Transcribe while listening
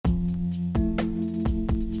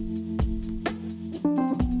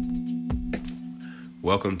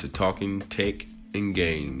Welcome to Talking Tech and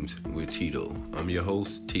Games with Tito. I'm your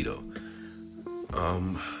host, Tito.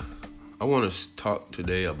 I want to talk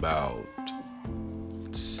today about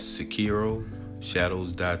Sekiro: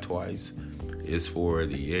 Shadows Die Twice. It's for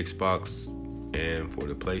the Xbox and for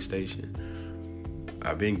the PlayStation.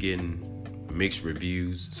 I've been getting mixed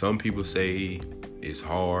reviews. Some people say it's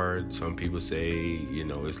hard. Some people say,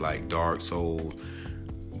 it's like Dark Souls.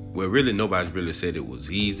 Well, really, nobody's really said it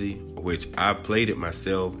was easy, which I played it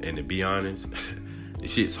myself, and to be honest, the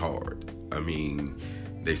shit's hard. I mean,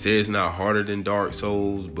 they say it's not harder than Dark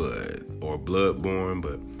Souls, or Bloodborne,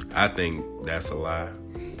 but I think that's a lie.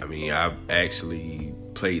 I mean, I've actually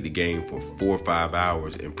played the game for 4 or 5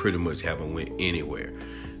 hours and pretty much haven't went anywhere.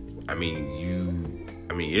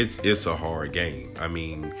 It's a hard game.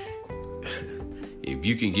 If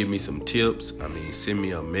you can give me some tips, send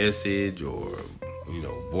me a message or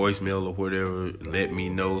voicemail or whatever, let me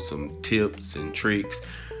know some tips and tricks,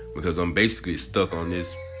 because I'm basically stuck on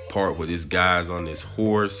this part where this guy's on this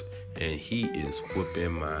horse and he is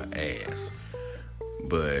whooping my ass.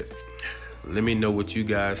 But let me know what you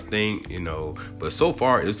guys think, but so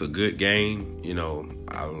far it's a good game.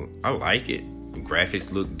 I like it. The graphics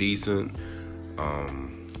look decent.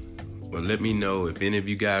 But let me know if any of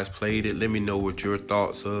you guys played it. Let me know what your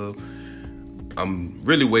thoughts of. I'm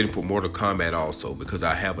really waiting for Mortal Kombat also, because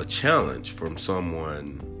I have a challenge from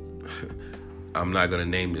someone. I'm not going to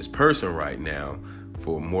name this person right now,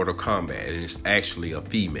 for Mortal Kombat, and it's actually a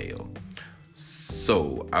female.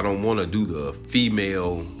 So I don't want to do the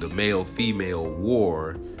male-female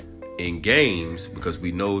war in games, because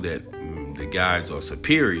we know that the guys are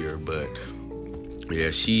superior. But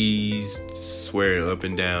yeah, she's swearing up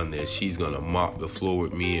and down that she's going to mop the floor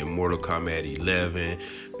with me in Mortal Kombat 11.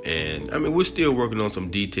 And we're still working on some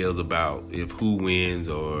details about if who wins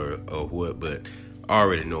or what, but I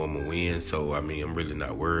already know I'm gonna win, so I'm really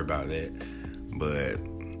not worried about that.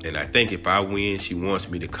 And I think if I win, she wants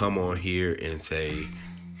me to come on here and say,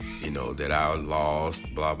 that I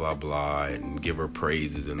lost, blah blah blah, and give her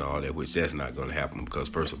praises and all that, which that's not gonna happen, because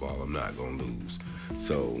first of all, I'm not gonna lose.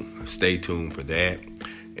 So stay tuned for that.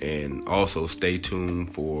 And also stay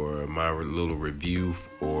tuned for my little review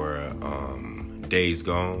for Days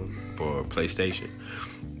Gone for PlayStation.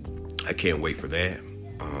 I can't wait for that.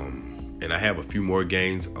 And I have a few more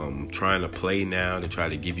games I'm trying to play now to try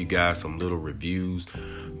to give you guys some little reviews.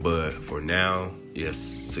 But for now, yes,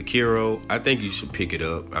 Sekiro, I think you should pick it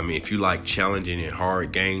up. If you like challenging and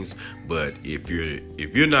hard games, but if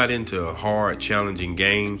you're not into hard, challenging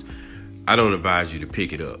games, I don't advise you to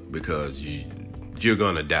pick it up, because you're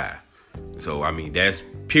gonna die. So that's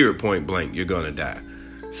period, point blank, you're gonna die.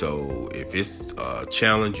 So if it's a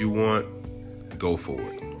challenge you want, go for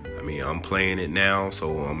it. I'm playing it now,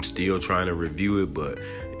 so I'm still trying to review it, but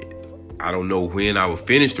I don't know when I will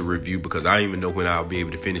finish the review, because I don't even know when I'll be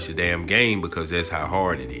able to finish the damn game, because that's how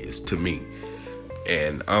hard it is to me.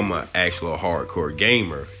 And I'm a hardcore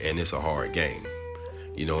gamer, and it's a hard game.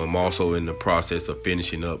 I'm also in the process of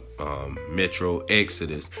finishing up Metro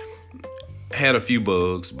Exodus. Had a few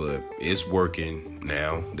bugs, but it's working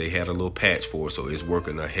now. They had a little patch for it, so it's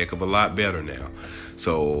working a heck of a lot better now.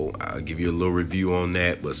 So I'll give you a little review on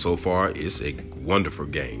that. But so far, it's a wonderful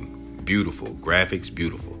game. Beautiful. Graphics,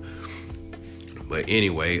 beautiful. But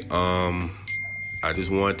anyway, I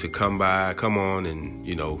just wanted to come on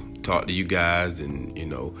and, talk to you guys. And,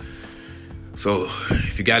 so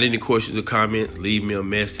if you got any questions or comments, leave me a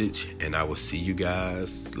message, and I will see you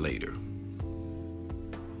guys later.